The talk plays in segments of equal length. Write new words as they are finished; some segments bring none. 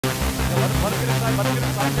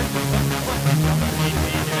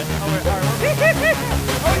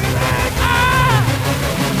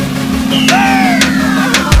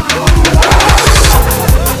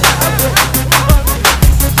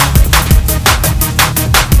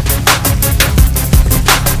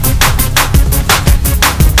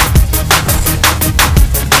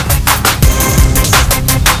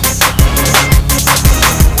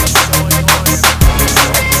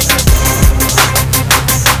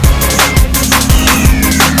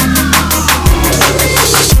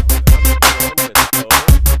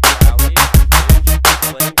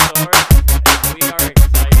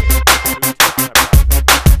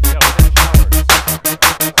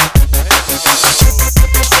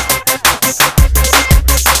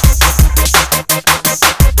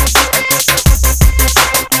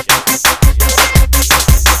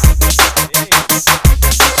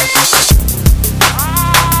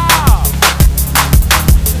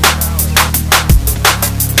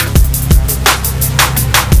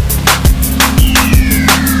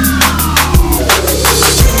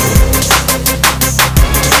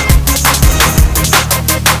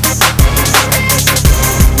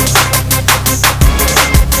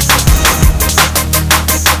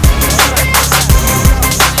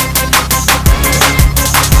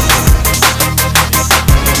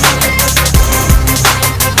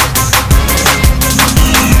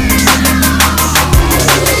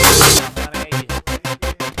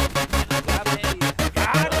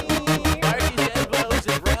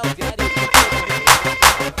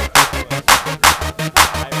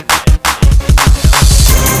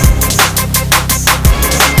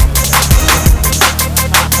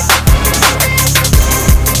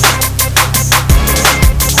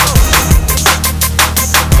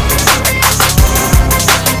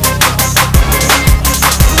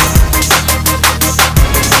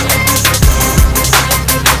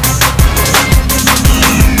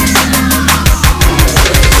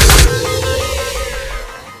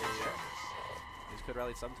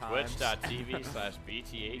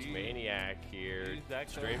Twitch.tv/BTHManiac here,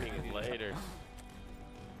 streaming it later.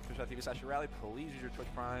 Twitch.tv/Rally, please use your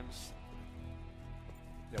Twitch Primes.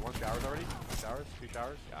 Yeah, 1 showers already? 1 showers? 2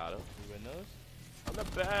 showers? Got him. We win those? I'm the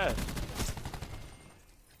best.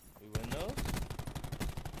 We win those?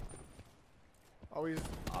 Always.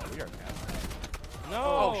 Oh, we are casting.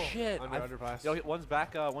 No! Oh, shit. Underpass. Yo, one's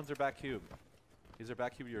back, one's their back cube. He's their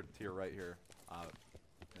back cube to your right here.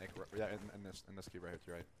 Nick, yeah, in this cube right here, to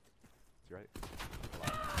your right. To your right.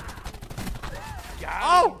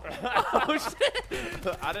 Oh! Oh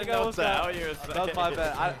shit! I didn't know what the hell you were saying. That was my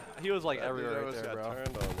bad. He was like everywhere right there, got bro.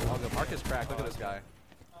 turned on. Oh, the Marcus cracked. Look at this guy.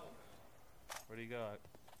 What do you got?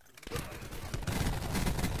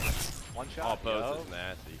 1 shot. Oh, Bose is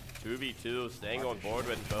nasty. 2v2, staying on board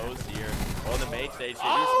with Bose here on the main stage.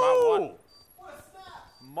 Oh!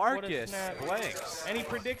 Marcus blanks. And he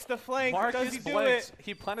predicts the flank. Marcus Does he do blanks. it?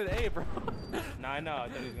 He planted A, bro. Nah, I know. I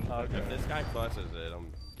thought he was gonna. If this guy clutches it,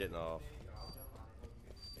 I'm getting off.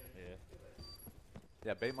 Yeah.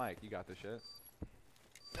 Yeah, Bay Mike, you got this shit.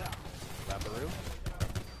 Labaroo.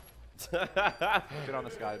 Good on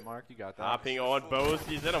this guy, Mark. You got that. Hopping on Bose.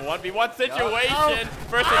 He's in a 1v1 situation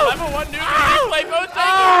versus Oh. level 1 newbie. Oh. Play Bose.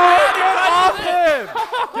 Oh, get off him!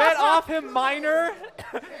 Get off him, Miner!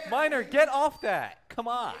 Miner, get off that! Come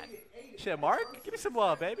on. Shit, Mark, give me some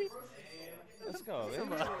love, baby. Let's go,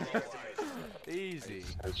 Easy.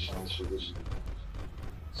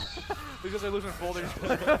 Because they're losing full, they're just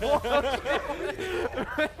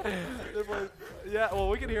yeah, well,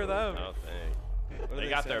 we can hear them. Oh, dang. They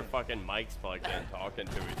got their fucking mics plugged in, talking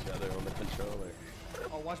to each other on the controller.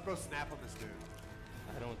 Oh, watch bro snap on this dude.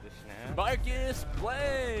 I don't want the snap. Marcus,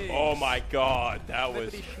 play! Oh my god, that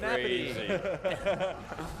was Snappity, crazy.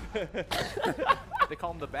 They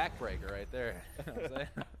call him the backbreaker right there. You know what I'm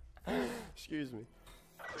saying? Excuse me.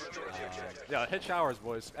 Yeah, hit showers,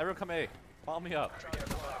 boys. Everyone come A. Follow me up.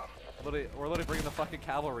 We're literally bringing the fucking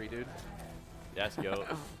cavalry, dude. Yes, go.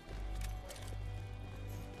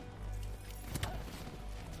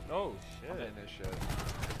 Oh shit. I'm in this shit.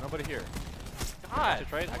 There's nobody here. God. Got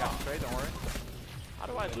trade? I got the trade, don't worry. How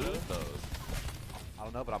do I lose those? I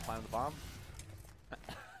don't know, but I'm planting the bomb.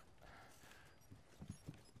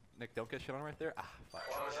 Nick, don't get shit on right there. Ah, fuck.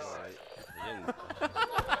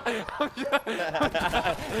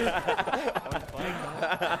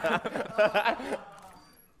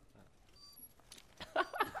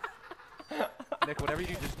 Nick, whatever you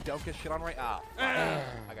do, just don't get shit on right. Ah,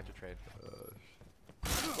 I got your trade.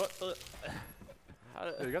 What the?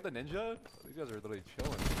 Hey, you got the ninja? These guys are literally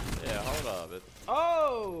chilling. Yeah, hold up.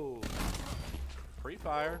 Oh!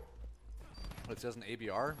 Pre-fire. It says an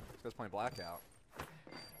ABR. This guy's playing Blackout.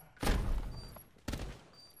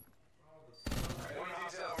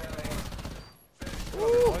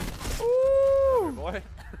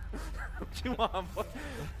 chew on.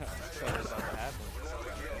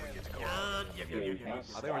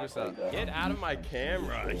 I think we're just a. Get out of my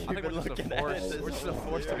camera. I think we're just a force. We're just a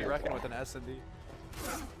force to be reckoned with in S&D.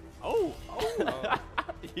 Oh!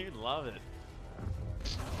 You love it.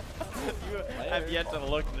 You have yet to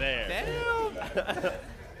look there. Damn!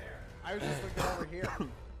 I was just looking over here.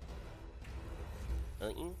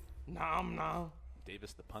 Nom nom.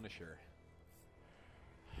 Davis the Punisher.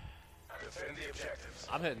 Defend the objectives.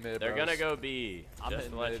 I'm hitting mid. They're bros. gonna go B. I'm Just to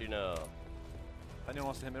hitting let mid. you know. If anyone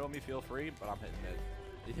wants to hit mid with me, feel free, but I'm hitting mid.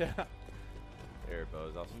 Yeah. Here,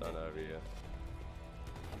 Bose, I'll stun over you.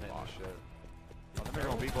 I'm hitting this shit. Oh, they're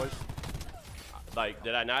gonna be boys. Like,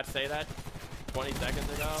 did I not say that 20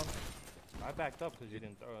 seconds ago? I backed up because you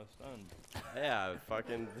didn't throw a stun. Yeah,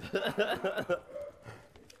 fucking.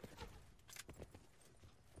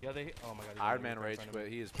 Yeah, they. Oh my god. he's Iron on the Man roof in rage front of me.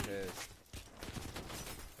 quit. He is pissed.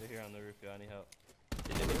 They're here on the roof. Yeah, I need help.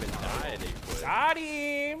 He didn't even die and he quit. Got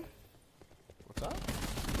him! What's up?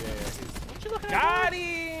 Yeah, What you looking Got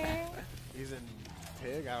him! he's in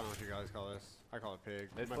pig. I don't know what you guys call this. I call it pig.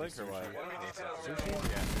 Mid Might be flank or what? sushi.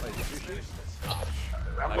 Wait, sushi?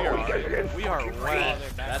 We are wet.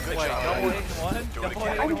 That's Wait, the double 8 1? Double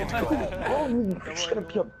 8 1? Oh, you shut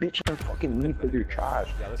up, you bitch, and fucking leave with your trash.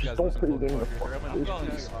 Yeah, this Just guy's don't losing put it full in the exposure. fucking I'm going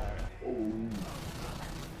bitch.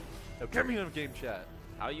 Yo, get me in a game chat.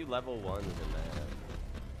 How you level 1s in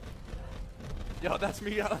that? Yo, that's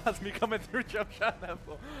me. That's me coming through jump shot that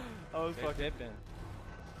fool. I was They fucking. dipping.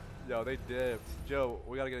 Yo, they dipped. Joe,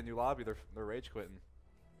 we gotta get a new lobby. They're rage quitting.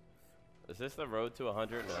 Is this the road to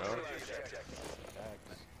 100 now?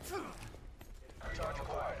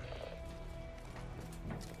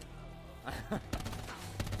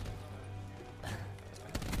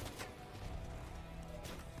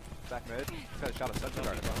 Back mid. He's got a shot of sentry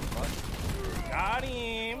guard. Got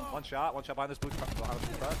him! One shot behind this boot. Behind this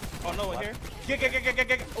boot. Oh no, one here.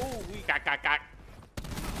 Get. Oh, we got. Nice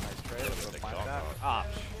trade. Let's go plant that. Ah,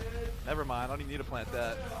 never mind. I don't even need to plant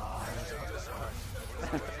that.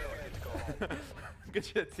 Good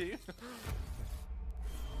shit, team.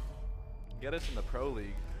 Get us in the pro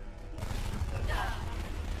league.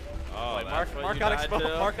 Oh, Wait, that's what Mark you got died exposed.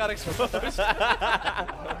 to? Mark got exposed. That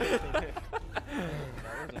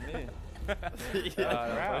wasn't me.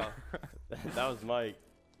 Yeah. That was Mike.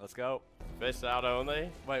 Let's go. Fist out only?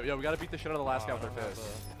 Wait, yo, we gotta beat the shit out of the last guy with our fist.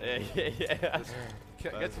 Yeah. Just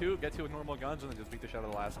get two with normal guns and then just beat the shit out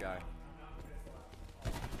of the last guy.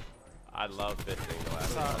 I love fisting the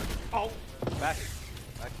last one. Oh! Back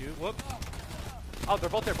cube. Whoop. Oh, they're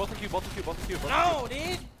both there. Both in cube. No,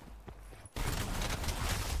 dude!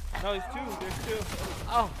 No, there's two. There's two.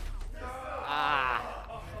 Oh! Ah!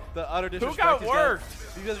 The utter Who disrespect. got worked?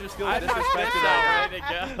 You guys are just feeling I disrespected out ready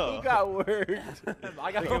to go. Who got worked?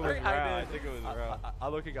 I got worked. I think it was Rao. I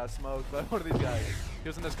look, he got smoked by one of these guys. He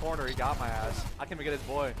was in this corner. He got my ass. I can't even get his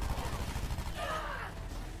boy.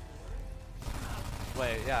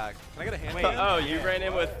 Wait, yeah. Can I get a hand cam? Oh, you ran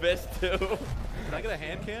in with fist too? Can I get a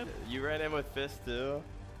hand cam? You ran in with fist too?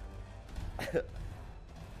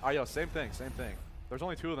 Oh, yo, same thing. There's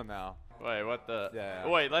only two of them now. Wait, what the? Yeah.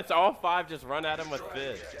 Wait, let's all 5 just run at him with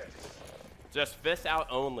fist. Just fist out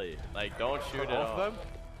only. Like, don't shoot it Both off. of them?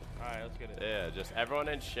 Alright, let's get it. Yeah, just everyone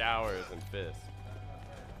in showers and fist.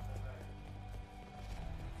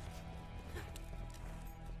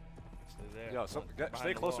 Stay there. Yo, Behind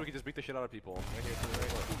stay the close so wall. we can just beat the shit out of people. Right here to the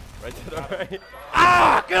right. Right to the right.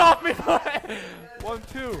 Ah! Get off me! 1,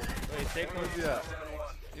 2. Wait, stay close. Yeah.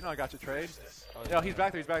 You know I got your trade. Oh, Yo, he's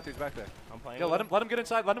back there. I'm playing. Yo, with let him get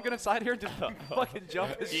inside. Let him get inside here and just fucking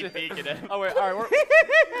jump his Keep shit. peeking him. Oh wait, all right,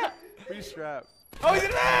 we're restrap. Oh, he's in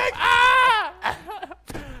the back! Ah!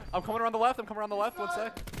 I'm coming around the left. 1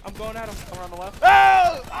 sec. I'm going at him. Coming around the left.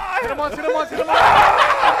 Oh! Hit him once.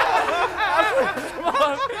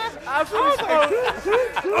 Absolutely.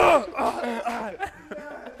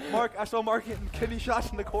 Mark, I saw Mark hitting kidney shots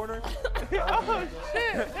in the corner. Oh,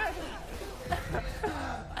 shit!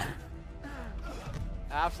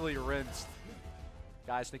 Absolutely rinsed.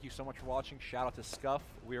 Guys, thank you so much for watching. Shout out to Scuff.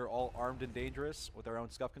 We are all armed and dangerous with our own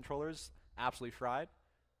Scuff controllers. Absolutely fried.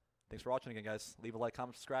 Thanks for watching again, guys. Leave a like,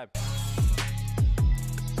 comment, subscribe.